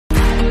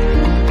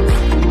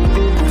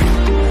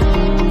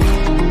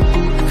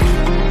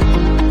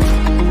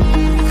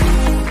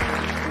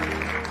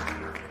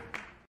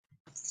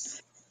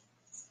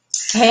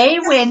Hey,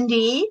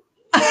 Wendy.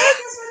 Hey,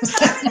 guess what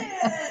time it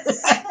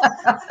is?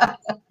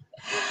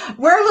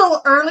 We're a little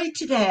early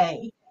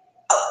today.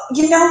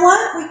 You know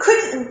what? We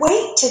couldn't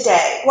wait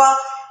today. Well,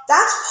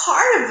 that's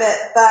part of it,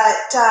 but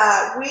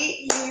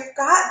you've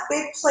got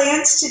big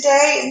plans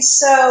today, and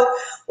so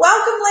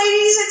welcome,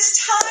 ladies.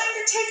 It's time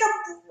to take a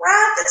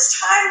breath. It's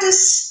time to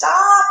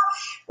stop.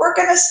 We're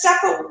going to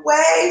step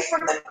away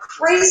from the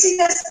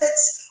craziness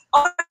that's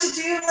on our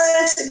to-do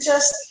list and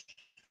just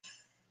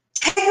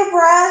take a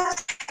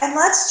breath and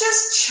let's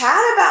just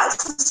chat about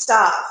some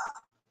stuff.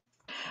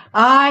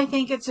 I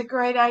think it's a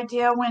great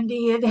idea,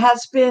 Wendy. It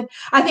has been,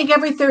 I think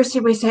every Thursday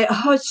we say,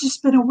 oh, it's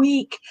just been a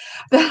week.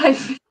 But I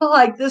feel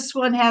like this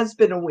one has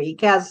been a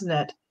week, hasn't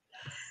it?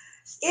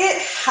 It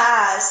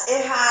has.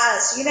 It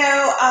has.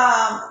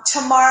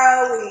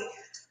 Tomorrow we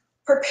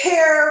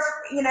prepare.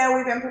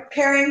 We've been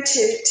preparing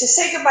to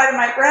say goodbye to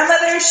my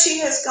grandmother. She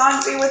has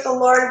gone to be with the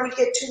Lord. We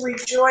get to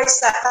rejoice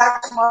that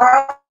fact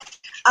tomorrow.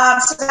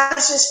 So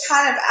that's just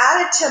kind of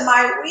added to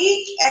my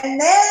week. And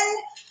then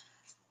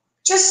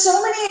just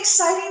so many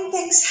exciting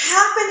things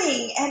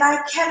happening. And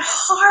I can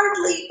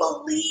hardly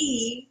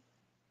believe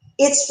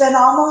it's been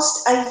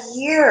almost a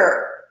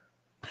year.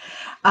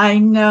 I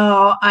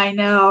know, I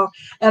know.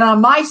 And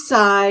on my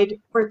side,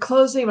 we're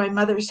closing my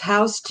mother's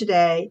house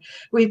today.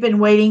 We've been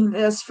waiting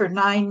this for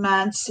 9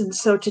 months, and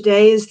so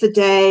today is the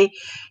day.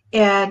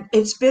 And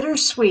it's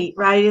bittersweet,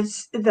 right?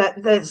 It's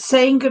the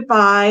saying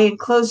goodbye and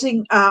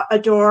closing a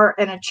door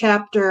and a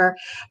chapter.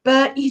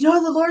 But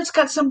the Lord's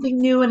got something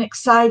new and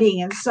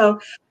exciting, and so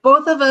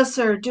both of us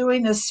are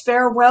doing this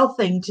farewell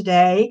thing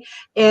today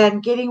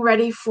and getting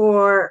ready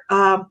for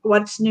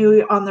what's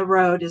new on the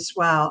road as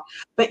well.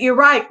 But you're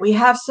right. We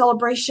have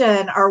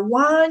celebration, our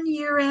 1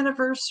 year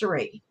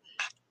anniversary.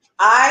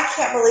 I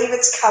can't believe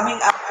it's coming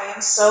up. I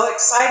am so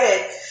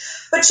excited.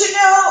 But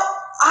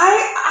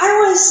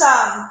I was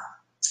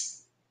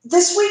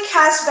this week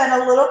has been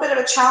a little bit of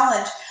a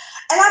challenge,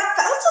 and I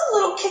felt a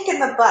little kick in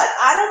the butt.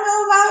 I don't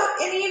know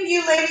about any of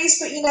you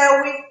ladies, but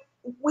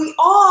we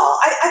all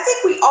I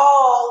think we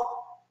all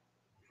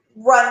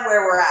run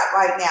where we're at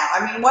right now.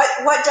 I mean, what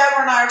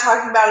Deborah and I are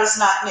talking about is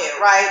not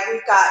new, right?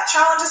 We've got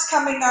challenges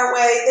coming our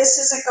way. This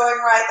isn't going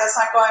right. That's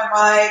not going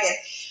right. And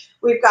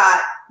we've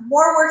got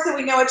more work that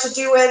we know what to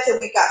do with.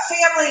 And we've got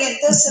family and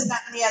this and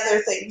that and the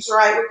other things,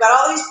 right? We've got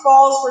all these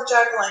balls we're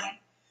juggling.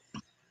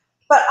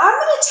 But I'm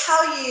going to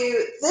tell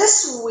you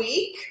this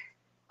week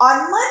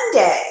on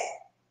Monday,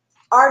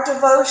 our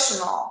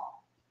devotional.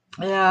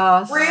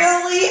 Yeah.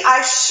 Really,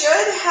 I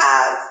should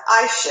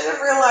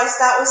have realized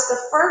that was the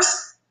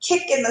first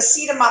kick in the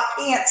seat of my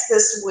pants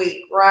this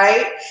week,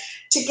 right?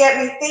 To get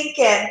me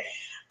thinking.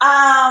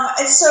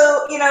 And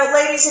so,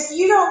 ladies, if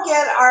you don't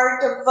get our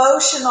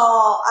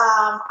devotional,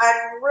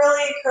 I'd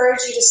really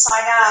encourage you to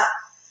sign up.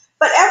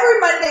 But every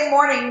Monday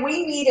morning,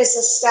 we meet as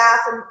a staff,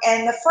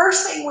 and the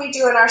first thing we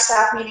do in our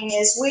staff meeting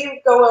is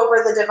we go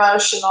over the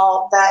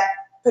devotional that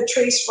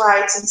Patrice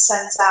writes and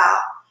sends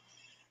out.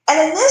 And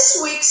in this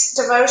week's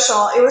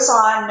devotional, it was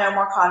on no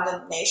more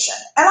condemnation.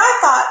 And I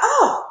thought,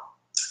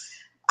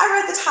 I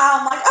read the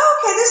title. I'm like,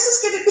 okay, this is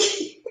going to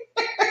be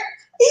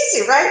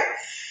easy, right?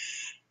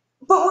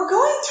 But we're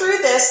going through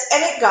this,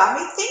 and it got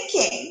me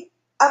thinking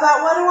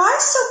about what do I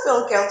still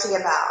feel guilty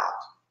about?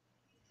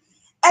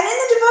 And in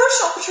the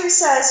devotional, Patrice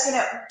says,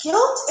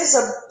 guilt is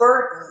a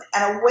burden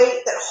and a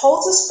weight that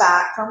holds us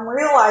back from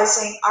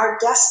realizing our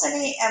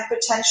destiny and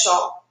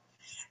potential.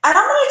 And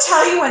I'm going to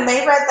tell you, when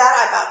they read that,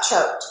 I about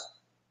choked.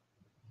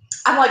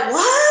 I'm like,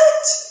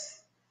 what?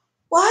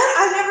 What?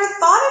 I never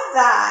thought of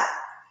that.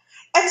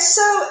 And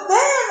so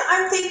then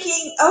I'm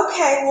thinking,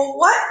 okay, well,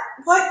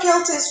 what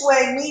guilt is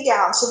weighing me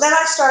down? So then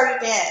I started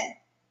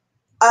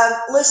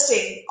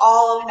listing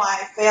all of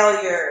my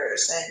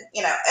failures and,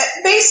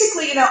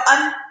 basically,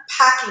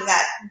 unpacking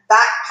that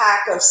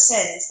backpack of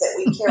sins that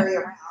we carry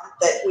around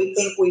that we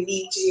think we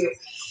need to do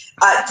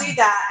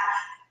that.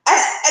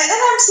 And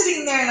then I'm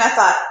sitting there and I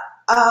thought,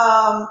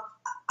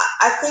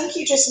 I think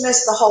you just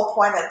missed the whole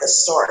point of the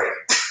story.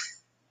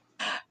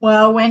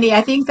 Well, Wendy,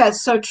 I think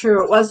that's so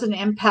true. It was an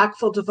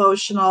impactful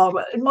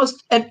devotional.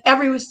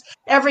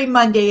 Every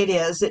Monday it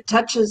is. It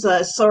touches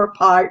a sore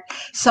part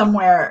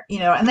somewhere,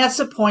 and that's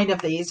the point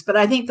of these. But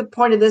I think the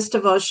point of this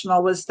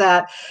devotional was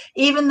that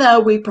even though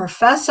we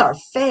profess our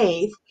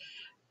faith,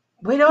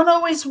 we don't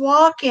always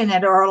walk in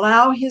it or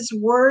allow His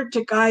Word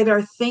to guide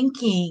our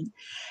thinking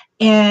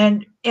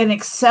and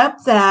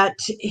accept that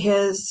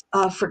His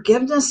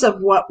forgiveness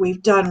of what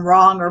we've done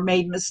wrong or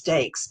made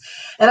mistakes.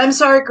 And I'm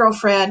sorry,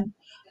 girlfriend.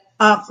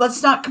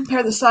 Let's not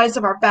compare the size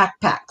of our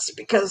backpacks,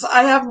 because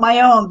I have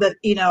my own that,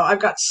 I've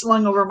got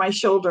slung over my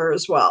shoulder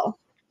as well.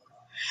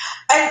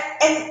 And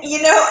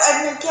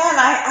again,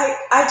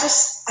 I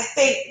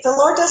think the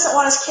Lord doesn't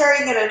want us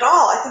carrying it at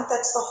all. I think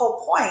that's the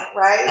whole point,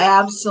 right?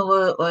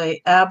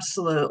 Absolutely.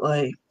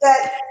 Absolutely.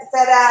 That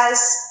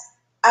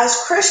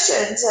as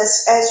Christians,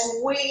 as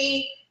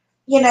we,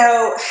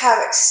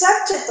 have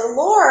accepted the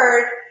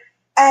Lord,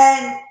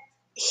 and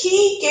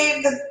He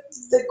gave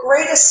the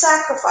greatest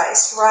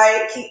sacrifice,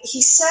 right?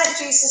 He sent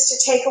Jesus to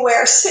take away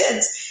our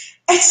sins.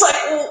 It's like,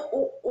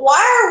 well,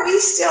 why are we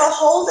still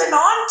holding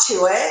on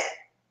to it?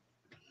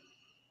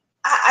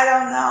 I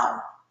don't know.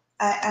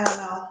 I don't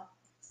know.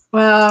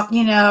 Well,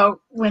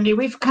 Wendy,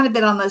 we've kind of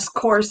been on this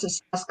course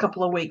this last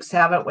couple of weeks,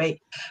 haven't we?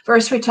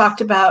 First, we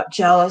talked about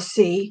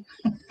jealousy,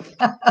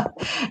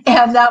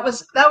 and that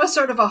was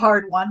sort of a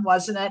hard one,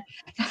 wasn't it?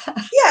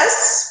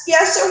 Yes,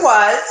 it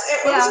was.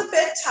 It was Yeah. a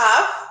bit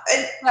tough.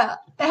 And Yeah,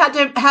 I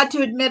had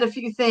to admit a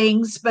few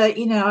things, but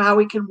how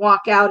we can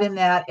walk out in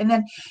that, and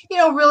then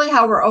really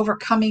how we're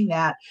overcoming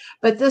that.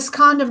 But this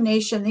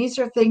condemnation, these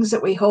are things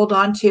that we hold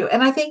on to,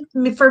 and I think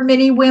for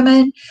many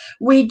women,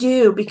 we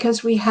do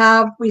because we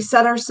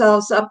set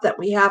ourselves up that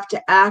we have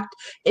to act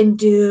and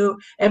do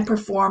and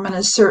perform in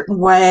a certain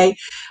way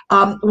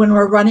when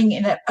we're running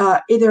in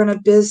either in a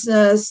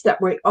business that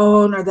we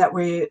own or that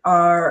we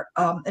are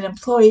an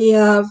employee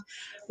of.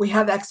 We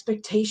have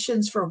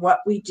expectations for what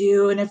we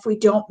do. And if we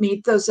don't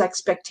meet those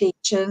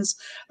expectations,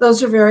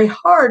 those are very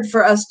hard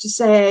for us to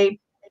say,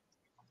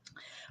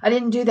 I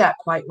didn't do that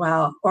quite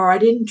well, or I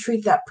didn't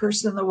treat that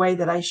person the way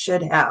that I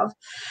should have.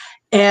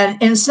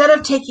 And instead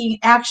of taking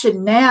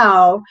action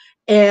now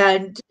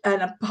and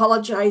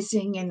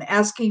apologizing and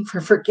asking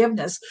for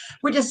forgiveness,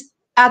 we just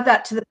add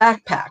that to the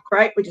backpack,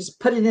 right? We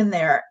just put it in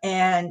there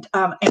and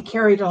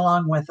carry it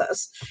along with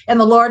us. And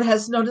the Lord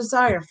has no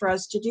desire for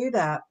us to do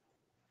that.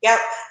 yep,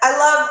 I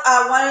love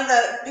one of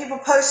the people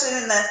posted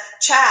in the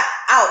chat.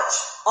 Ouch!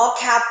 All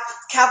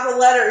capital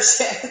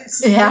letters.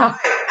 Yeah.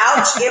 Right.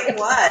 Ouch! It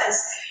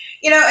was.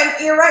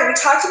 And you're right. We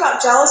talked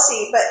about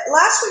jealousy, but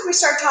last week we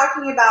started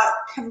talking about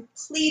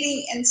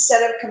completing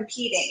instead of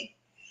competing.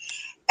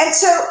 And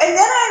then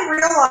I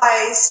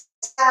realized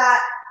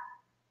that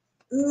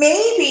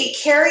maybe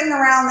carrying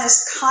around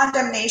this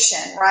condemnation,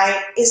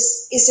 right,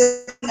 is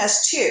in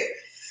us too.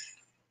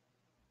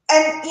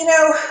 And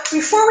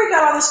before we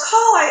got on this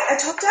call, I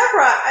told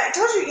Deborah, I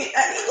told you,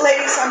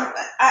 ladies,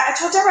 I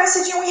told Deborah, I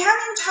said, we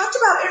haven't even talked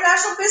about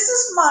International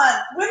Business Month,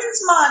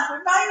 Women's Month.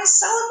 We've not even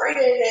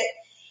celebrated it.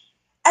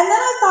 And then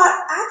I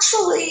thought,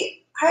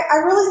 actually, I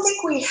really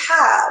think we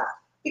have,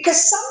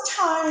 because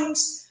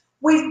sometimes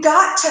we've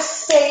got to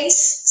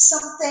face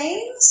some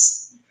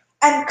things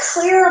and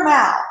clear them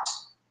out,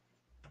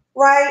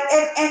 right?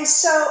 And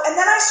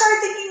then I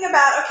started thinking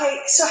about, okay,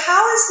 so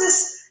how is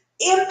this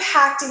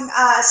impacting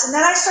us? And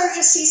then I started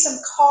to see some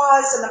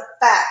cause and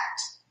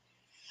effect.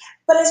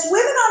 But as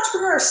women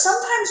entrepreneurs,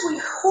 sometimes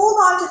we hold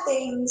on to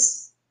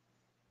things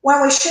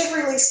when we should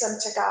release them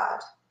to God.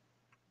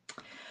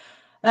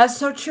 That's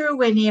so true,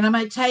 Wendy. And I'm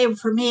going to tell you,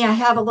 for me, I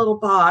have a little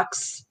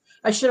box.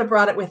 I should have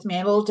brought it with me,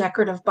 a little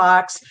decorative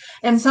box.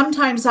 And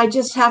sometimes I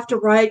just have to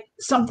write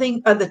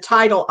something, the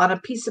title on a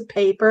piece of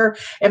paper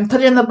and put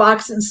it in the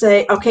box and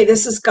say, okay,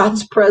 this is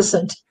God's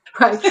present,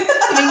 right?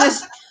 I mean,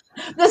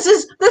 this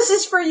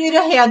is for you to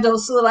handle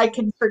so that I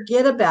can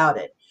forget about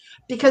it,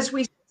 because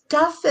we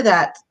stuff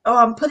that,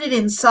 put it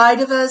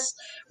inside of us.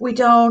 We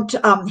don't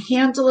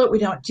handle it. We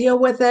don't deal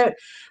with it.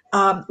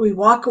 We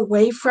walk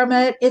away from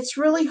it. It's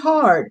really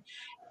hard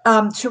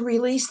to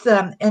release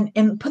them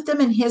and put them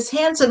in his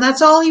hands. And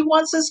that's all he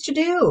wants us to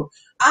do.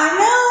 I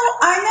know.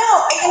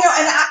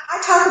 And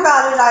I talk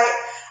about it.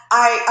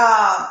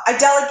 I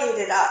delegate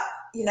it up.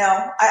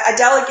 I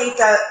delegate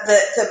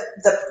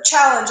the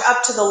challenge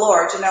up to the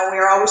Lord. We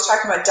are always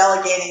talking about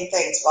delegating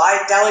things. Well,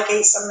 I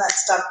delegate some of that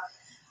stuff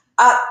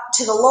up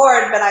to the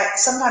Lord, but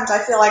sometimes I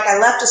feel like I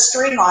left a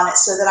string on it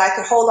so that I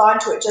could hold on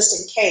to it just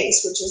in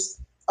case, which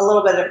is a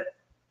little bit of,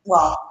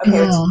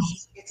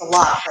 it's a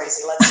lot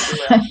crazy. Let's be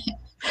real.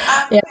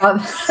 Yeah. I'm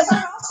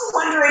also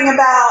wondering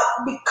about,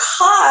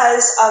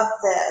 because of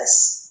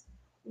this,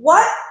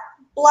 what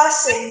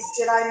blessings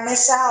did I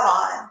miss out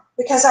on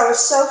because I was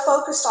so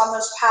focused on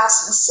those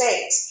past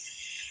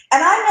mistakes?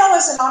 And I know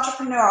as an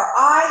entrepreneur,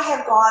 I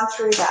have gone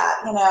through that.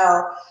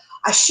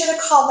 I should have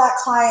called that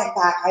client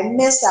back. I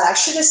missed that. I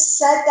should have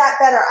said that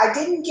better. I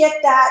didn't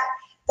get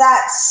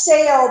that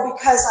sale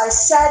because I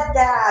said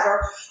that,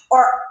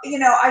 or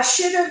I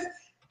should have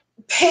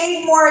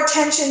paid more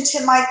attention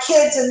to my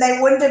kids and they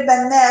wouldn't have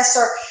been this,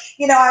 or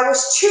I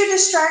was too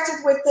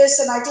distracted with this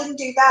and I didn't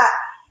do that.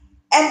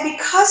 And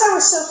because I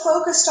was so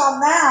focused on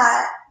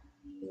that,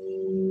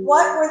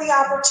 what were the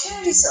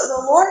opportunities that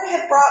the Lord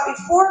had brought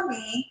before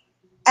me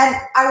and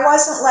I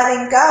wasn't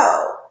letting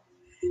go?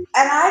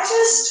 And I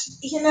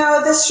just,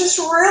 this just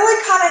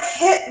really kind of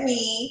hit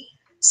me.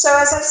 So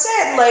as I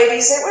said,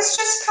 ladies, it was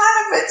just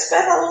it's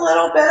been a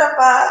little bit of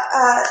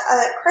a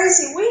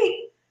crazy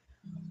week.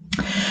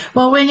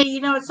 Well, Winnie,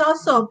 it's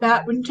also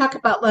about, when you talk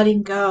about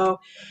letting go,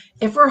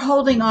 if we're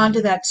holding on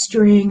to that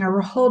string or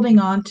we're holding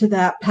on to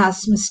that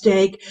past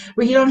mistake,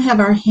 we don't have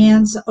our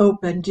hands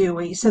open, do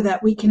we? So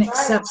that we can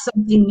accept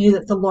something new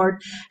that the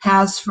Lord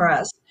has for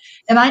us.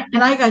 And I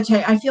got to tell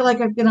you, I feel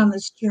like I've been on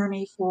this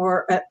journey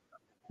for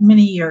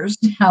many years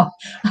now,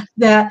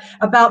 that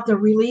about the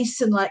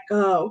release and let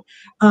go.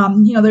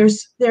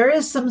 There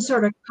is some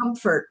sort of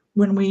comfort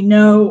when we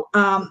know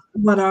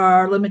what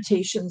our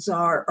limitations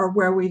are or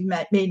where we've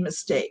made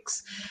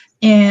mistakes.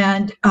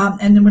 And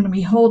then when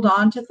we hold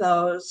on to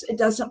those, it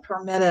doesn't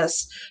permit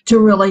us to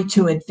really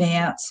to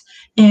advance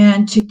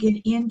and to get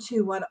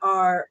into what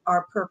our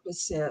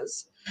purpose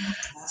is.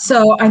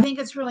 So I think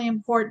it's really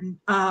important.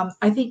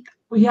 I think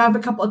we have a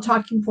couple of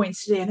talking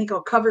points today. I think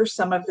I'll cover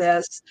some of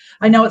this.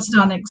 I know it's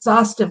not an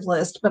exhaustive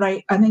list, but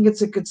I think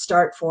it's a good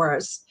start for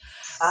us.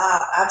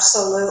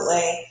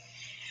 Absolutely.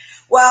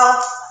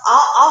 Well,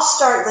 I'll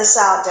start this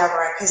out,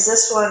 Deborah, because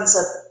this one's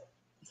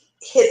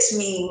hits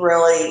me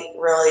really,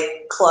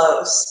 really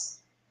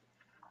close.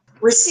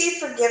 Receive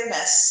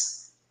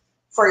forgiveness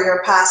for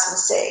your past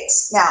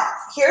mistakes. Now,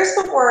 here's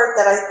the word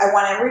that I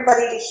want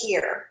everybody to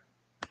hear.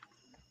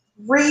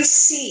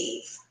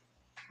 Receive.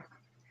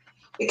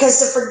 Because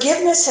the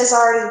forgiveness has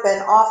already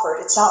been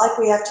offered. It's not like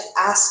we have to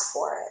ask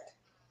for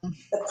it.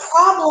 The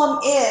problem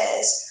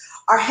is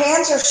our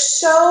hands are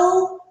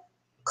so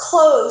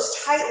closed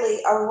tightly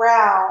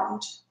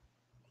around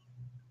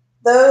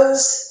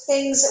those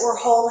things that we're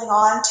holding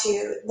on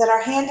to that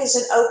our hand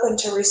isn't open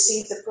to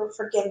receive the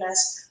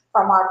forgiveness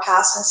from our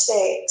past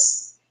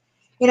mistakes.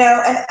 And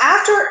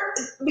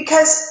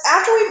because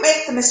after we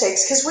make the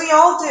mistakes, because we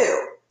all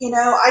do,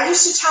 I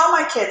used to tell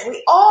my kids,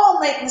 we all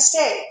make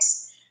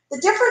mistakes. The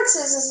difference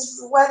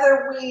is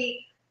whether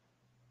we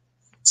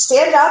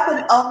stand up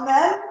and own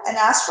them and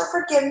ask for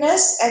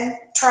forgiveness and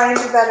try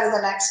to do better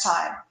the next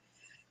time.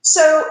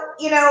 So,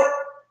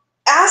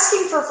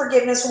 asking for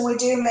forgiveness when we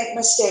do make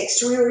mistakes,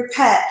 do we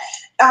repent?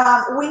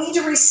 We need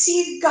to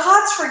receive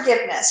God's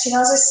forgiveness.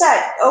 As I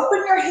said,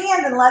 open your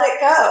hand and let it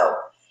go.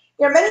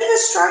 Many of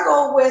us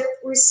struggle with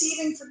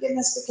receiving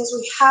forgiveness because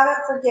we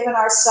haven't forgiven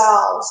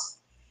ourselves.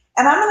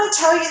 And I'm going to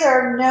tell you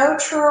there are no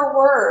truer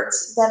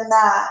words than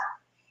that,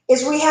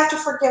 is we have to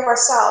forgive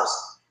ourselves.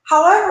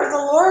 However, the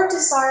Lord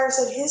desires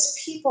that his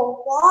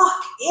people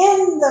walk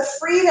in the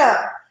freedom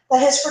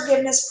that his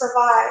forgiveness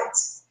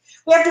provides.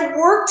 We have to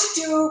work to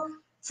do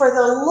for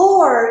the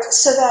Lord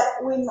so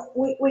that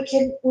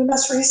we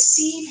must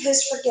receive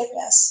his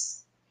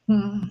forgiveness.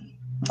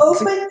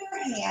 Open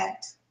your hand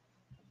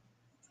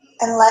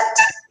and let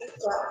it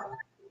go.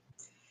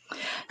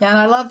 Yeah, and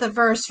I love the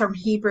verse from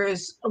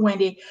Hebrews,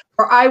 Wendy,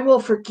 for I will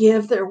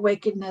forgive their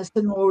wickedness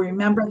and will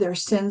remember their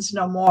sins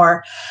no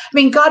more. I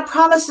mean, God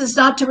promises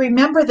not to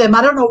remember them.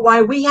 I don't know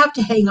why we have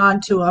to hang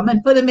on to them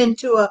and put them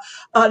into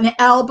an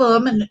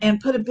album and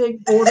put a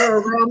big border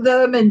around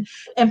them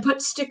and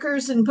put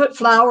stickers and put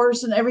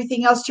flowers and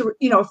everything else to,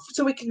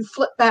 so we can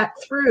flip back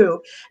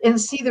through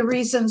and see the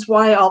reasons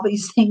why all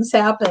these things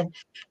happen.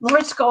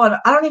 Lord's going,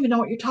 I don't even know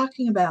what you're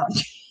talking about.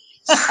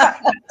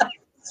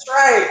 That's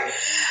right.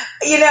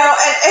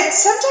 And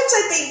sometimes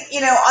I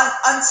think,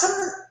 on some,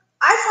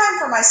 I find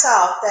for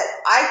myself that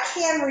I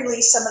can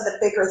release some of the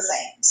bigger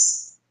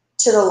things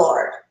to the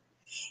Lord.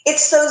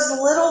 It's those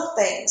little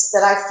things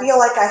that I feel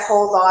like I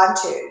hold on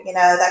to,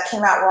 that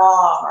came out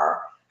wrong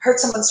or hurt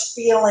someone's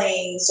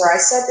feelings or I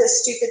said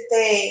this stupid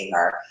thing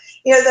or,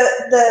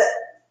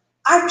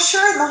 I'm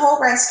sure in the whole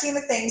grand scheme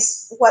of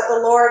things, what the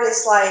Lord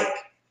is like,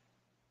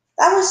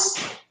 that was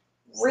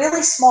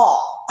really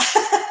small,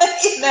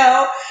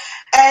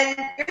 and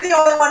you're the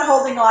only one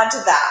holding on to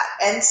that.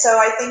 And so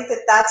I think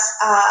that that's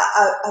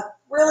a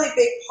really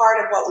big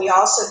part of what we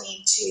also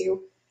need to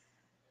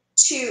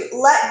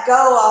let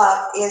go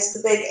of is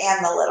the big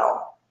and the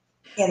little.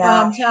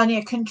 Well, I'm telling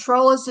you,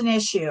 control is an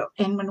issue.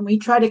 And when we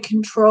try to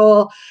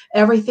control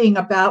everything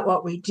about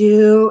what we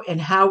do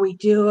and how we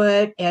do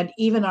it, and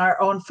even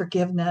our own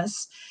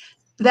forgiveness,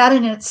 that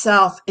in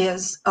itself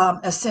is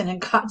a sin in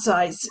God's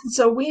eyes.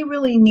 So we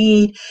really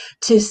need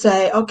to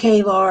say,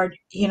 okay, Lord,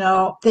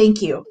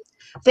 thank you.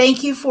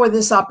 Thank you for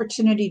this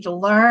opportunity to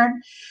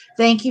learn.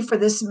 Thank you for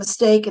this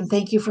mistake, and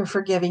thank you for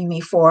forgiving me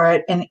for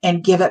it,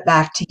 and give it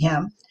back to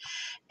him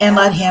and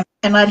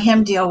let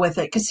him deal with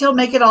it, because he'll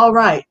make it all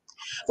right.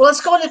 Well,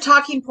 let's go into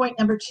talking point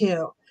number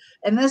 2.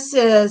 And this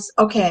is,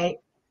 okay,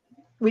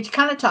 we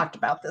kind of talked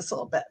about this a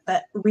little bit,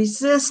 but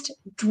resist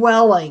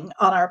dwelling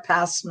on our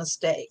past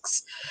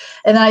mistakes.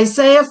 And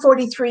Isaiah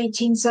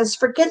 43:18 says,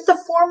 forget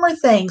the former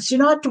things, do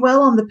not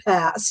dwell on the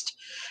past.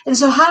 And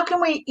so how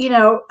can we,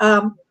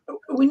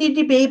 we need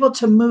to be able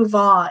to move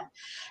on.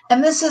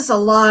 And this is a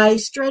lie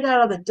straight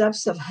out of the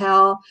depths of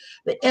hell.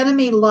 The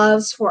enemy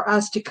loves for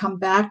us to come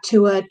back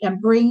to it and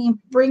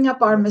bring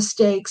up our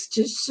mistakes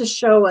just to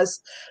show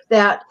us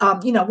that,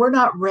 we're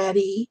not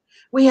ready.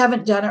 We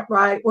haven't done it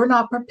right. We're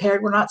not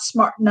prepared. We're not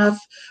smart enough.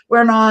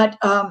 We're not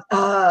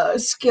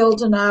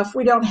skilled enough.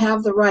 We don't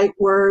have the right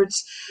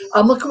words.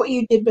 Look at what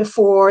you did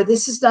before.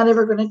 This is not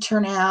ever going to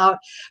turn out. I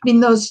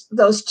mean,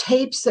 those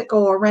tapes that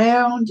go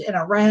around and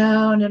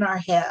around in our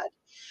head.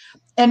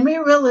 And we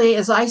really,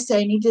 as I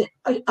say, need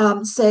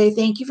to say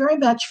thank you very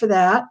much for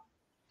that.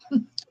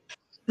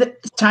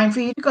 It's time for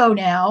you to go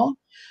now.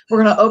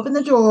 We're going to open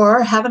the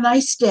door. Have a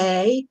nice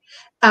day.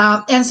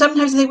 And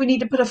sometimes I think we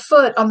need to put a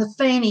foot on the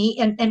fanny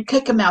and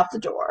kick them out the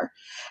door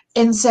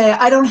and say,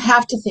 I don't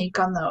have to think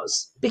on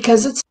those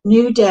because it's a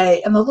new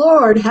day and the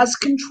Lord has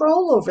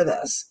control over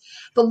this.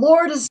 The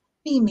Lord is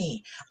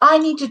me. I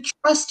need to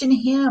trust in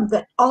him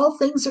that all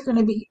things are going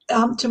to be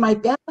to my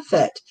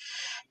benefit,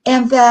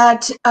 and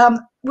that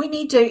we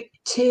need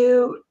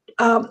to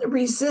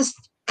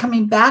resist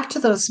coming back to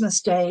those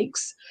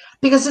mistakes,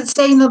 because it's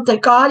saying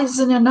that God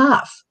isn't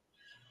enough.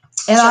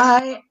 And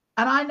Sure.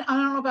 I don't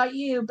know about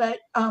you, but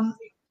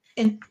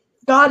and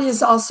God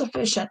is all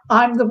sufficient.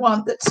 I'm the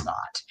one that's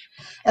not,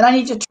 and I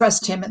need to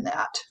trust Him in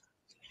that.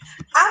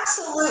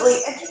 Absolutely.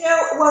 And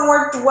when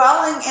we're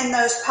dwelling in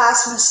those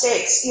past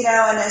mistakes, and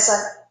as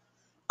an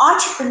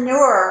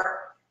entrepreneur,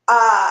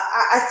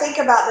 I think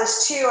about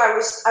this too. I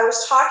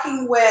was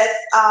talking with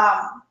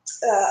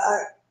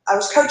I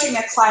was coaching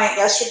a client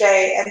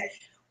yesterday, and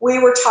we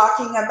were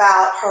talking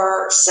about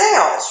her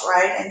sales,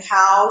 right, and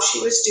how she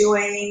was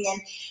doing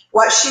and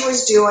what she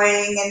was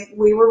doing, and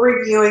we were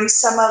reviewing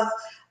some of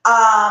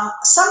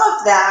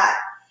that.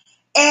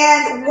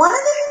 And one of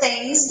the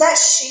things that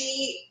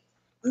she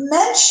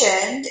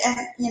mentioned, and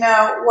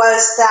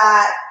was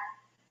that,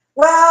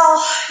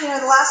 well, the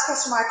last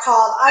customer I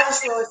called, I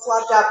was really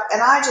flubbed up,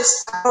 and I'm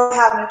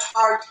having a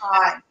hard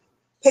time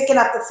picking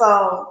up the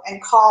phone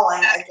and calling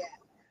again.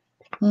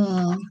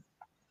 Hmm.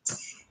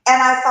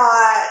 And I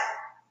thought,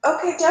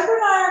 okay, Deborah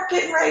and I are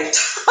getting ready to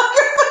talk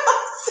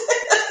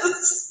about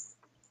this.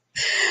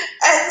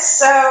 And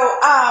so,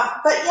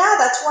 but yeah,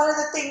 that's one of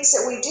the things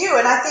that we do.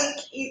 And I think,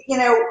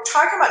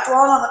 talking about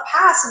dwelling on the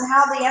past and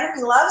how the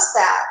enemy loves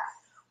that.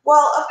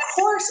 Well, of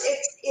course,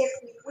 if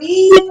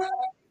we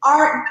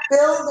aren't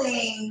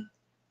building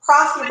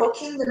profitable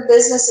kingdom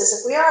businesses,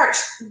 if we aren't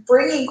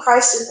bringing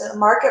Christ into the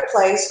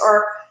marketplace,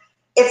 or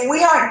if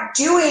we aren't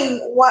doing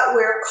what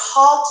we're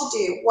called to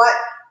do,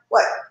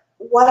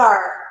 what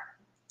our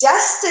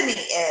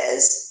destiny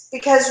is,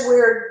 because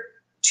we're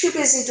too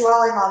busy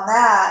dwelling on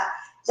that,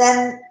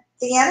 then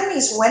the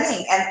enemy's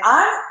winning. And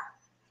I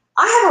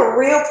have a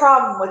real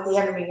problem with the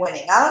enemy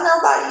winning. I don't know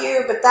about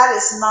you, but that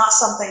is not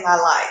something I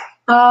like.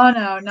 Oh,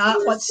 no,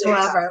 not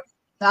whatsoever.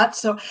 Not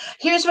so.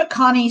 Here's what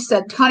Connie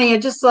said. Connie, I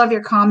just love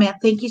your comment.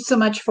 Thank you so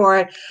much for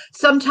it.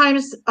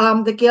 Sometimes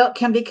the guilt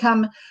can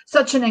become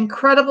such an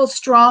incredible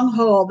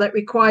stronghold that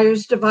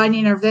requires divine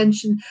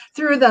intervention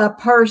through the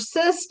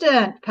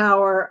persistent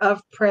power of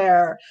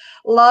prayer.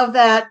 Love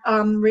that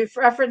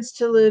reference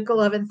to Luke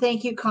 11.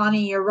 Thank you,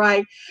 Connie. You're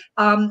right.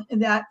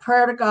 That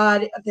prayer to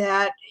God,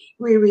 that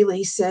we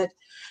release it.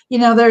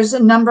 There's a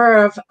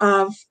number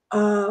of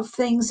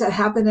things that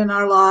happen in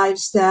our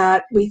lives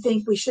that we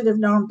think we should have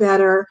known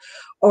better,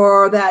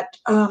 or that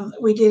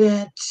we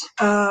didn't.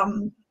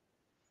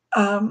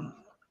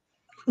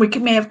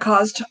 May have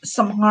caused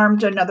some harm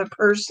to another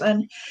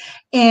person,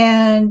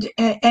 and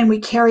we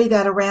carry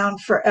that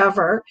around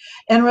forever.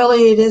 And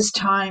really, it is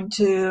time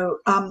to,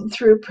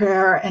 through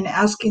prayer and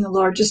asking the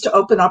Lord just to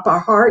open up our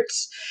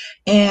hearts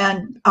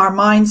and our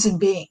minds, and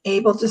being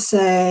able to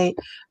say,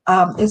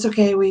 it's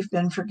okay, we've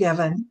been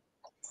forgiven.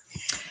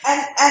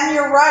 And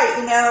you're right.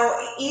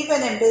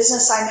 Even in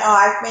business, I know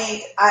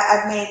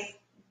I've made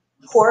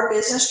poor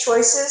business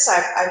choices.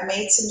 I've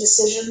made some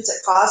decisions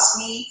that cost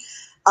me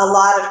a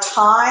lot of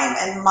time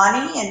and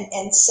money,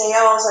 and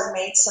sales. I've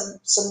made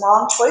some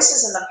wrong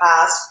choices in the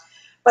past,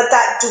 but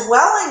that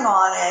dwelling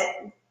on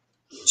it,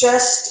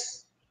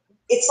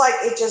 it's like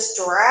it just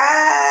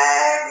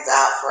drags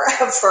out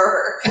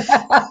forever.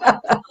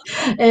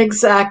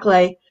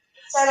 Exactly.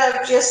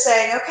 Instead of just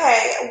saying,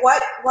 okay,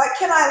 what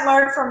can I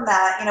learn from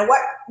that?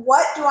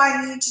 What do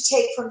I need to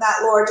take from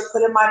that, Lord, to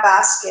put in my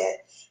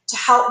basket to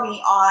help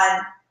me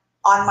on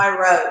my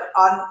road,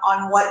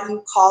 on what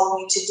you called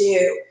me to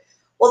do?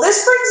 Well,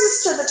 this brings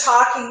us to the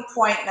talking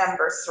point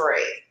number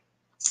 3.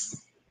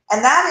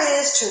 And that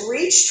is to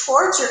reach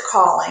towards your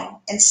calling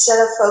instead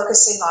of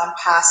focusing on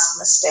past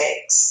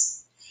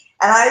mistakes.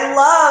 And I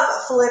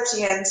love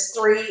Philippians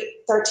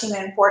 3:13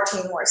 and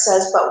 14, where it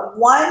says, but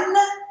one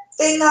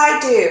thing I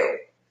do,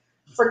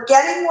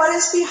 forgetting what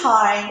is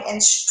behind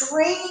and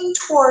straining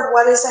toward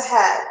what is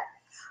ahead,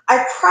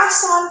 I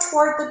press on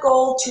toward the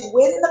goal to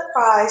win the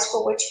prize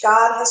for which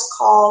God has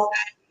called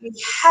me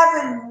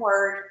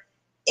heavenward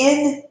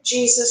in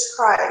Jesus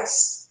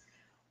Christ.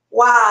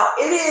 Wow,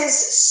 it is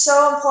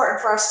so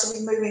important for us to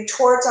be moving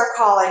towards our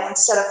calling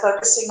instead of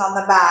focusing on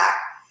the back.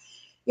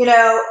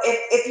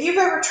 If you've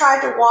ever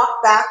tried to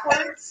walk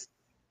backwards,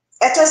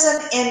 it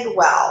doesn't end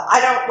well.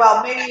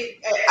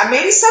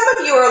 Maybe some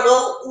of you are a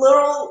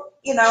little,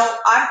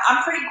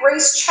 I'm pretty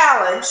grace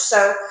challenged.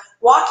 So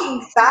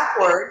walking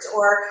backwards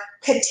or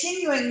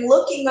continuing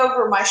looking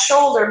over my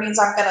shoulder means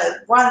I'm going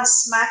to run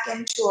smack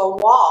into a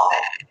wall.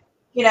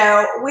 We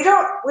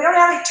don't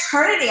have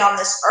eternity on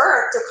this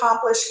earth to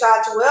accomplish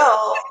God's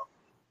will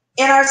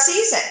in our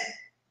season.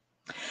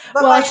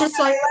 But Well, it's just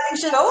like,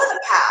 letting go of the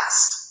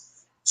past.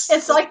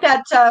 It's like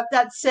that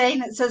saying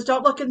that says,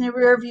 "Don't look in the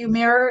rearview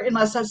mirror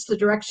unless that's the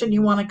direction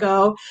you want to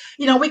go."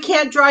 We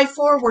can't drive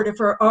forward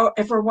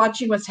if we're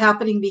watching what's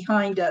happening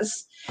behind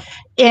us.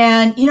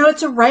 And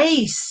it's a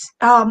race.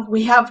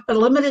 We have a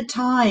limited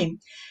time,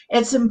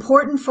 It's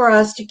important for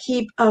us to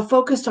keep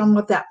focused on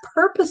what that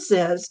purpose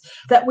is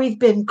that we've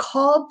been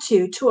called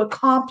to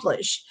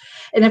accomplish.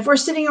 And if we're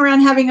sitting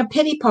around having a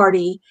pity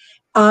party,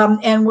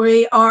 and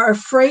we are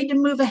afraid to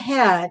move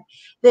ahead,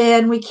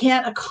 then we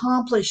can't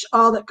accomplish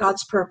all that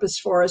God's purpose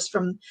for us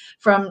from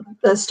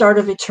the start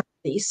of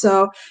eternity.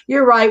 So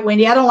you're right,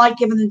 Wendy. I don't like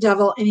giving the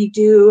devil any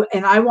due,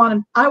 and I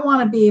want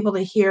to be able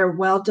to hear,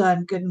 "Well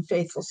done, good and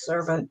faithful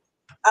servant."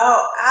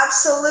 Oh,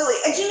 absolutely.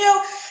 And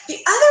the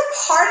other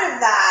part of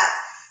that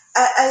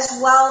as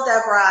well,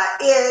 Deborah,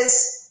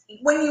 is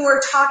when you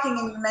were talking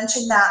and you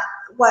mentioned that,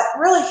 what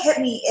really hit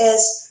me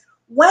is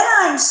when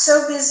I'm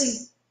so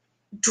busy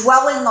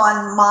dwelling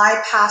on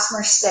my past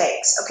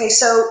mistakes. Okay,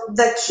 so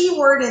the key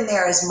word in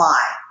there is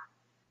my.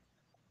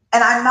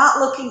 And I'm not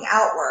looking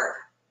outward.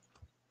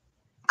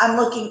 I'm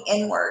looking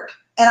inward.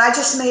 And I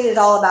just made it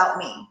all about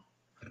me.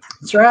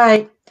 That's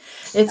right.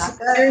 It's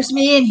here's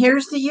me and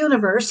here's the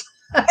universe.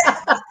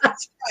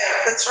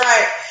 That's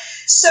right.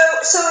 So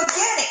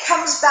again, it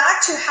comes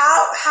back to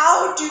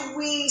how do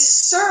we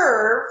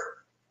serve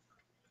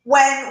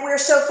when we're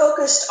so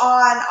focused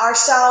on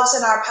ourselves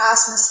and our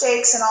past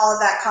mistakes and all of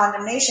that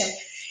condemnation.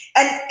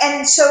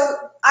 And so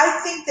I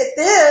think that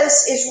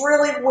this is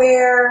really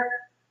where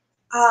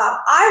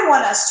I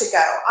want us to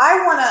go.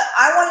 I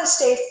want to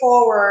stay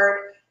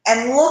forward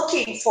and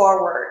looking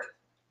forward.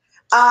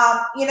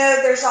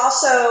 There's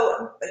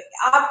also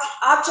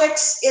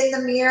objects in the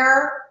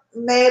mirror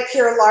may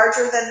appear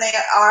larger than they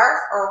are,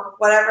 or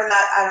whatever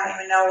that, I don't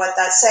even know what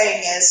that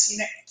saying is.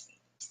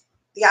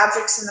 The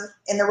objects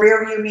in the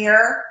rear view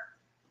mirror.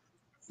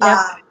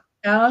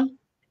 Yeah.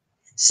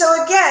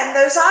 So again,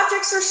 those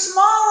objects are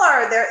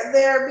smaller.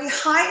 They're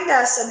behind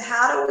us, and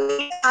how do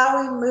we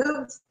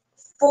move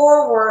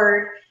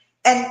forward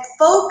and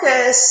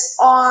focus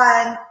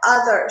on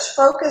others,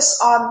 focus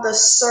on the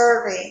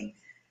serving.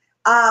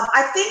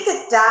 I think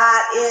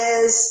that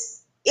is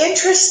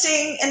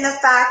interesting in the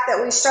fact that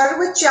we started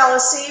with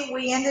jealousy.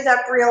 We ended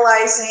up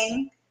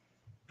realizing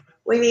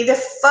we need to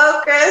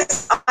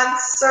focus on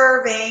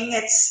serving.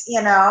 It's,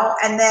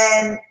 and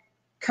then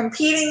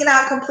competing and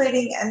out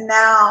completing, and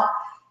now,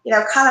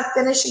 kind of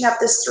finishing up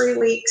this 3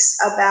 weeks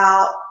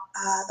about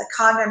the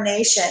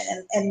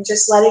condemnation and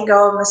just letting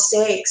go of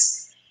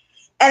mistakes.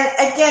 And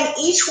again,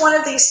 each one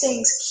of these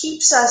things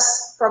keeps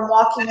us from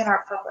walking in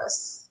our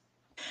purpose.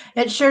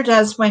 It sure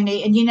does,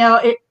 Wendy. And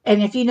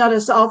and if you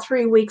notice, all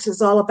 3 weeks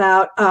is all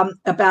about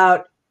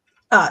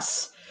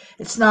us.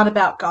 It's not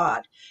about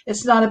God.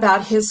 It's not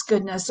about His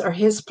goodness or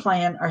His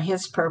plan or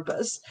His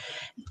purpose.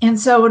 And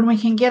so when we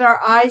can get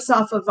our eyes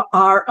off of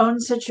our own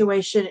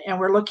situation and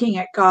we're looking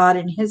at God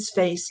and His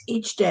face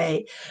each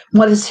day,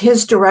 what is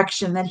His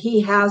direction that He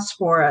has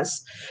for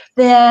us,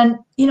 then,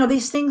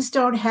 these things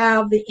don't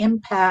have the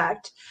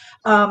impact.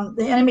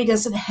 The enemy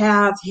doesn't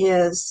have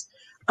his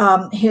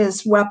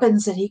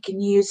weapons that he can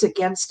use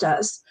against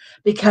us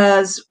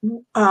because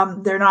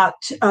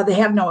they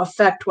have no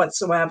effect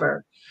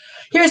whatsoever.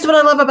 Here's what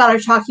I love about our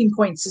talking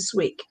points this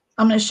week.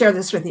 I'm going to share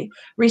this with you.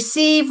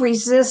 Receive,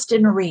 resist,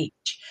 and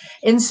reach.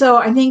 And so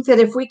I think that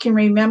if we can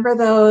remember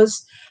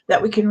those,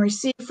 that we can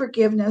receive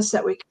forgiveness,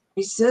 that we can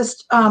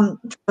resist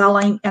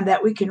dwelling, and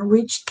that we can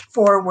reach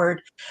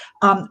forward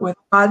with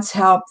God's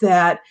help,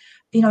 that,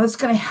 it's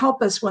going to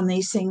help us when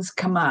these things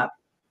come up.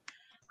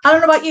 I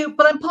don't know about you,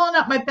 but I'm pulling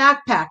out my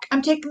backpack.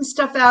 I'm taking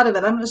stuff out of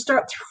it. I'm going to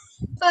start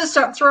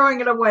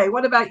throwing it away.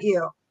 What about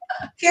you?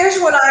 Here's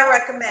what I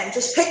recommend.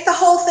 Just pick the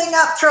whole thing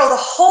up, throw the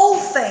whole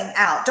thing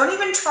out. Don't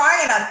even try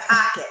and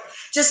unpack it.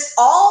 Just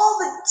all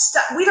the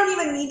stuff. We don't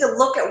even need to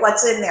look at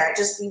what's in there. It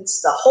just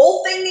needs, the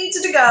whole thing needs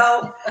to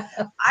go.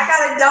 I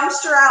got a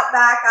dumpster out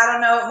back. I don't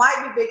know. It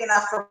might be big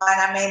enough for mine.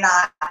 I may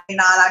not.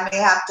 I may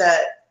have to,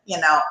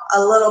 a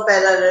little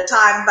bit at a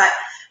time. But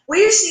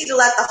we just need to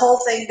let the whole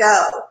thing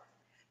go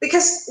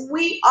because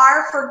we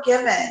are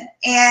forgiven.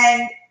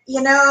 And,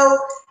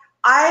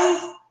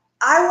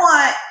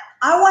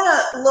 I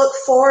want to look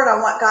forward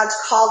on what God's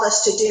called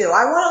us to do.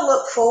 I want to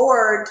look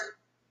forward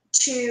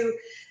to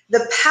the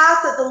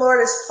path that the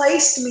Lord has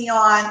placed me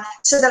on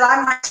so that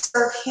I might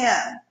serve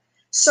Him,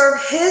 serve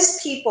His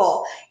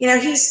people.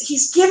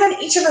 He's given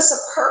each of us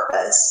a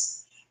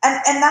purpose.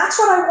 And that's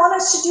what I want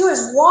us to do,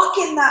 is walk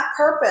in that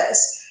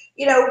purpose,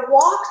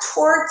 walk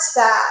towards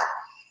that.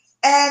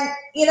 And,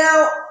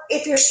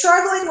 if you're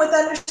struggling with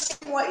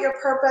understanding what your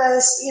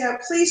purpose,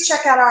 please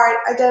check out our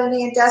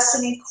Identity and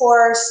Destiny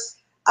course.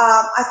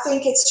 I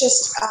think it's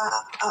just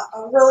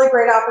a really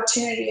great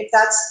opportunity. If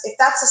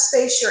that's a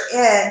space you're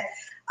in,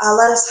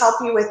 let us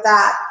help you with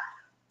that.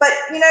 But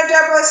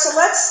Deborah, so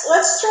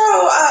let's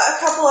throw a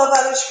couple of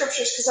other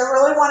scriptures, because I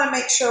really want to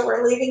make sure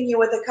we're leaving you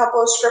with a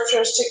couple of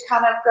scriptures to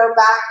kind of go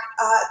back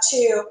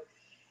to.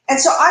 And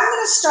so I'm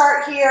going to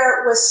start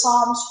here with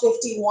Psalms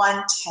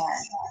 51:10.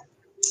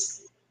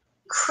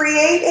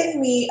 Create in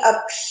me a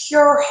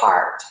pure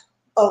heart,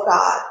 O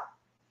God,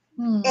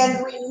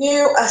 and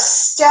renew a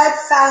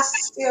steadfast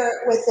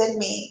spirit within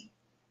me.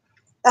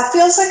 That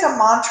feels like a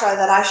mantra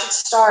that I should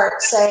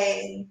start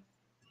saying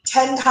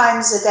 10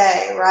 times a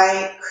day,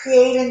 right?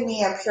 Create in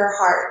me a pure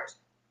heart.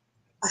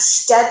 a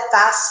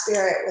steadfast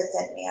spirit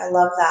within me. I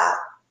love that.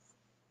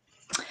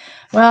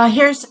 Well,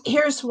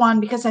 here's one,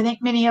 because I think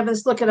many of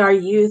us look at our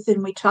youth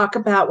and we talk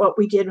about what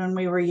we did when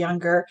we were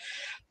younger.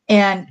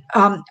 And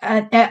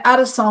out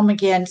of Psalm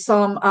again,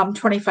 Psalm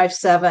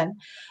 25:7.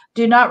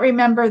 Do not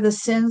remember the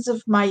sins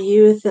of my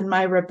youth and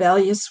my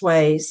rebellious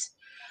ways.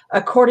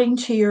 According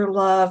to your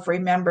love,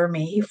 remember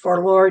me,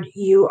 for Lord,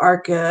 you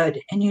are good.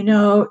 And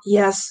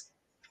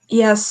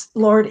yes,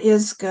 Lord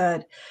is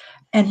good.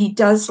 And he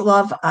does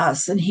love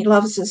us, and he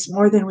loves us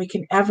more than we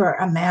can ever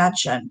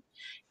imagine.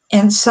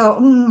 And so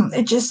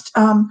it just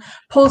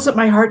pulls at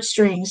my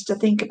heartstrings to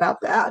think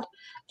about that.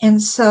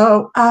 And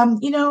so,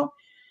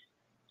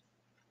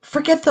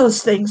 forget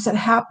those things that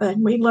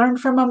happen. We learn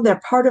from them.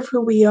 They're part of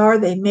who we are.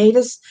 They made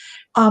us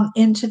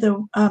into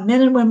the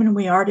men and women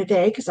we are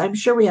today, because I'm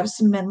sure we have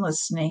some men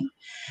listening.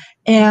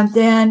 And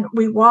then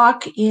we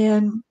walk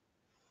in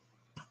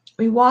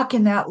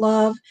that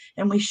love,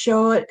 and we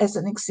show it as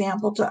an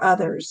example to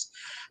others,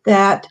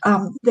 that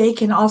they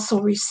can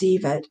also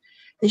receive it.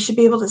 They should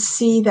be able to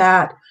see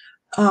that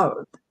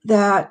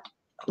that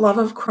love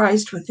of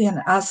Christ within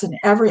us in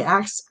every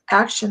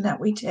action that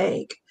we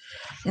take.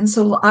 And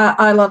so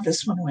I love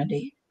this one,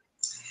 Wendy.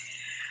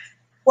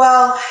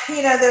 Well,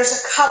 there's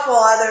a couple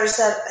others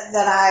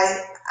that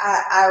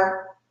I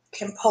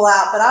can pull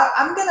out, but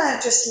I'm going to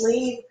just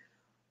leave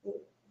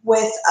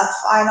with a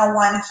final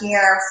one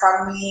here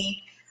from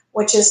me,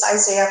 which is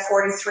Isaiah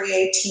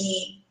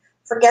 43:18.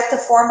 Forget the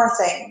former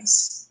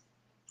things.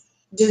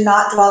 Do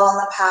not dwell on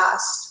the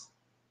past.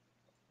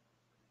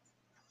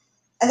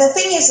 And the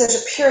thing is,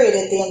 there's a period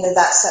at the end of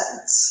that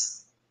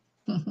sentence.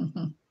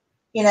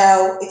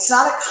 It's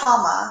not a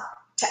comma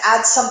to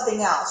add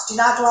something else. Do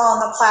not dwell on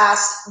the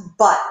past,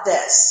 but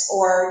this.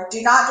 Or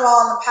do not dwell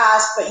on the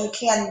past, but you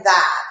can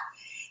that.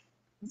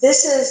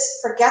 This is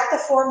forget the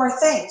former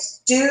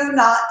things. Do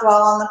not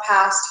dwell on the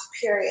past,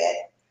 period.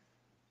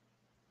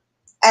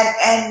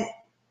 And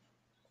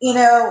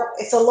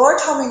if the Lord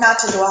told me not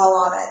to dwell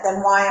on it,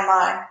 then why am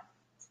I?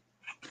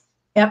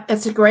 Yep,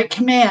 it's a great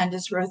command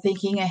as we're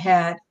thinking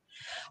ahead.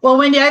 Well,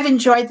 Wendy, I've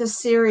enjoyed this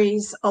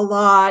series a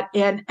lot,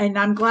 and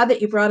I'm glad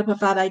that you brought up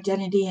about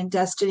identity and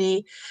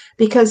destiny,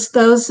 because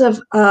those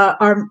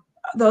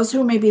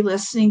who may be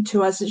listening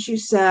to us, as you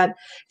said, if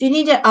you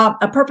need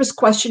a purpose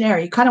questionnaire,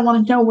 you kind of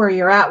want to know where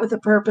you're at with a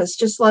purpose,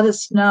 just let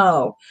us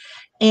know,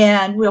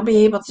 and we'll be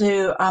able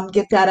to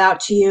get that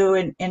out to you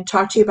and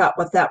talk to you about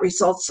what that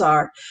results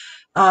are.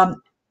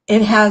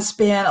 It has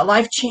been a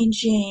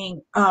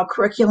life-changing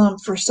curriculum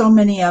for so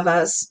many of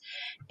us.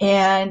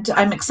 And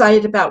I'm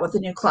excited about what the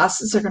new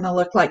classes are going to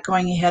look like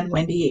going ahead,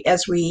 Wendy,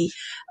 as we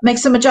make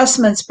some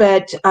adjustments,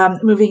 but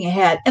moving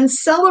ahead and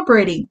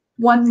celebrating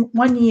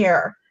one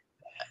year.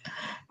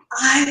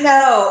 I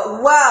know.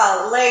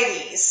 Well,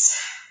 ladies,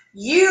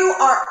 you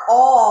are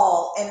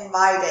all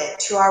invited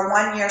to our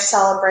 1 year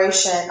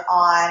celebration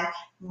on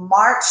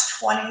March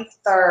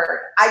 23rd.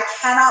 I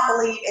cannot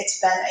believe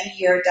it's been a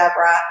year,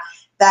 Deborah,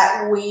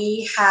 that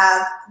we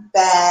have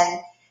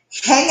been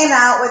hanging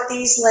out with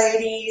these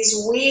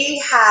ladies. We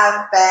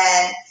have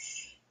been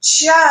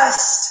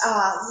just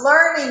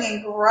learning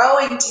and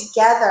growing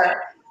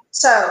together.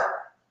 So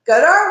go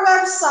to our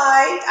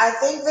website. I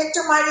think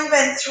Victor might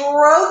even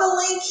throw the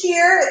link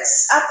here.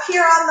 It's up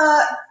here on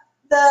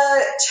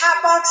the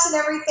chat box and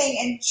everything,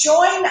 and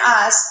join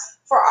us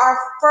for our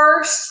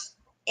first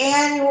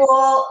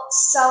annual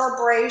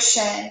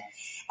celebration.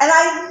 And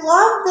I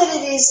love that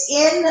it is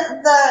in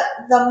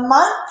the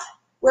month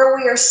where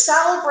we are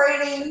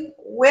celebrating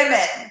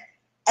women.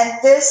 And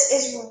this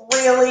is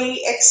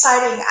really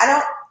exciting. I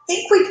don't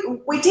think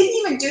we didn't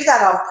even do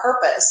that on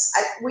purpose.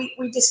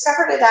 We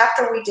discovered it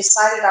after we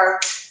decided our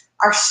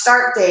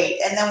start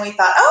date, and then we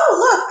thought,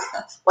 oh,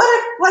 look,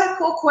 what a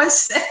cool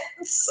coincidence.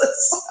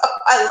 So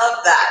I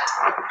love that.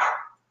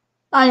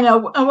 I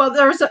know. Well,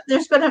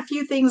 there's been a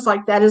few things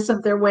like that,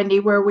 isn't there, Wendy,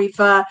 where we've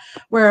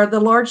where the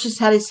Lord just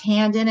had his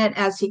hand in it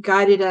as he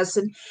guided us.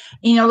 And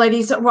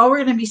ladies, well, we're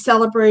going to be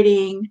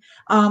celebrating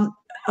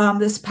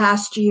this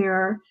past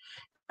year.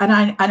 And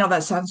I know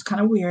that sounds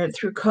kind of weird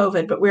through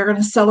COVID, but we're going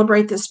to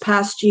celebrate this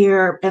past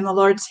year and the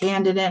Lord's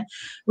hand in it.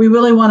 We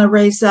really want to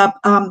raise up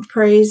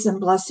praise and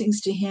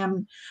blessings to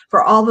him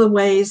for all the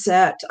ways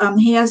that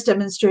he has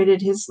demonstrated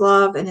his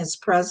love and his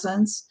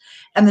presence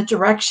and the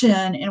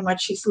direction in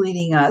which he's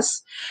leading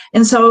us.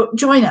 And so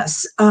join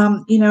us.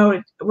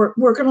 We're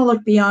going to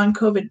look beyond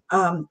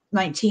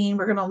COVID-19.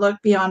 We're going to look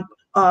beyond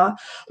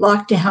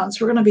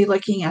lockdowns. We're going to be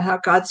looking at how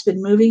God's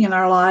been moving in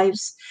our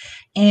lives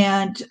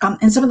and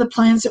some of the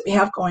plans that we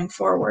have going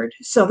forward.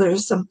 So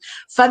there's some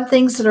fun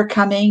things that are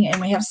coming, and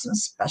we have some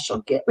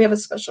special gift. We have a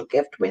special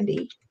gift,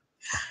 Wendy.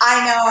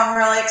 I know. I'm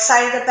really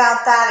excited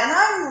about that, and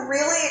I'm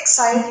really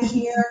excited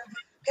here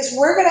because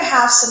we're going to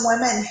have some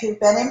women who've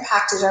been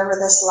impacted over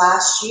this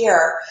last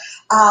year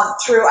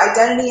through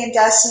Identity and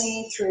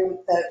Destiny, through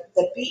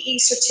the BE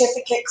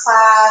certificate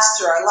class,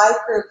 through our life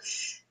group.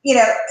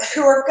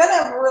 Who are going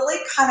to really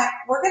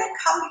we're going to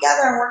come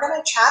together and we're going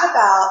to chat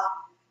about,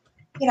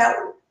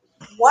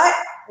 what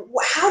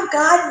how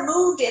God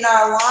moved in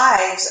our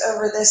lives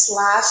over this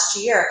last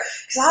year.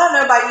 Because I don't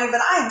know about you,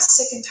 but I am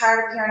sick and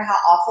tired of hearing how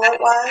awful it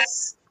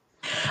was.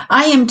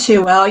 I am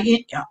too. Well,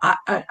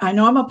 I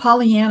know I'm a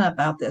Pollyanna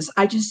about this.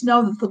 I just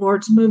know that the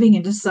Lord's moving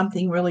into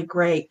something really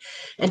great,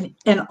 and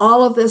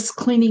all of this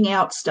cleaning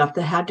out stuff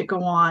that had to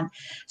go on.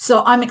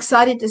 So I'm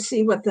excited to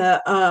see what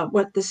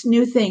this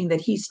new thing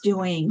that He's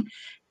doing,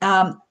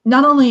 not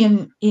only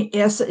in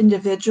us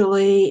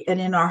individually and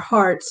in our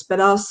hearts,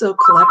 but also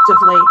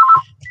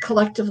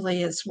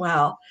collectively as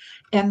well.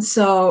 And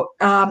so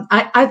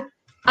I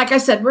like I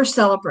said, we're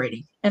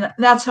celebrating, and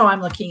that's how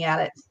I'm looking at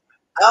it.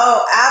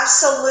 Oh,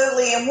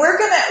 absolutely. And we're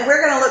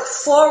gonna look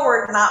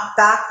forward, not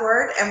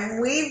backward.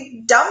 And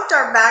we dumped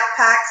our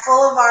backpack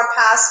full of our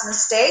past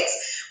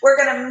mistakes. We're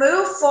gonna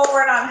move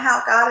forward on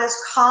how God is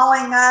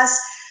calling us.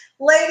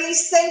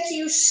 Ladies, thank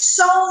you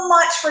so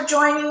much for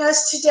joining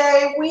us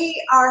today.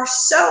 We are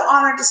so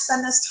honored to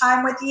spend this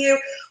time with you.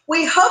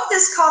 We hope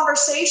this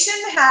conversation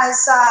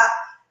has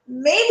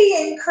maybe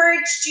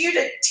encouraged you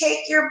to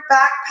take your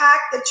backpack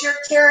that you're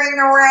carrying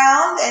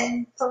around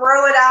and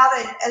throw it out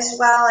as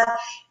well, and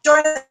join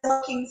us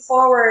looking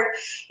forward.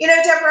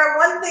 Deborah,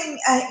 one thing,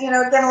 again,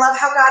 I love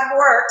how God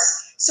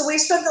works. So we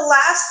spent the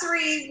last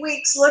 3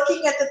 weeks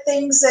looking at the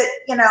things that,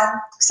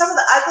 some of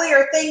the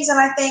uglier things, and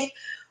I think,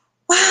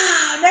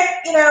 wow,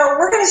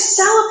 we're going to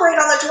celebrate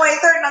on the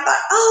 23rd. And I thought,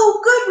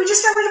 oh, good, we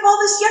just got rid of all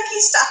this yucky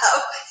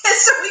stuff. And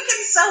so we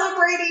can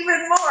celebrate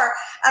even more.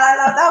 And I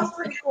thought that was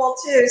pretty cool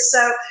too.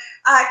 So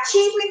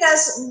keeping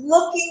us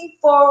looking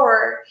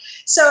forward.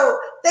 So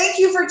thank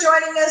you for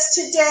joining us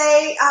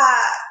today.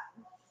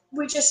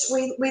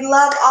 We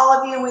love all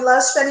of you, and we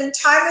love spending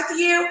time with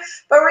you.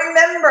 But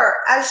remember,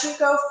 as you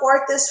go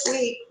forth this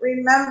week,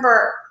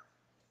 remember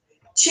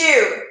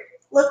to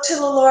look to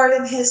the Lord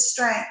in His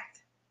strength.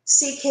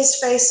 Seek His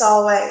face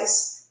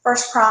always. 1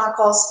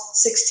 Chronicles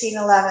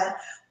 16:11.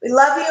 We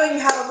love you, and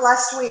you have a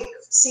blessed week.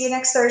 See you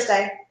next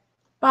Thursday.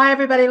 Bye,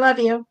 everybody. Love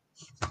you.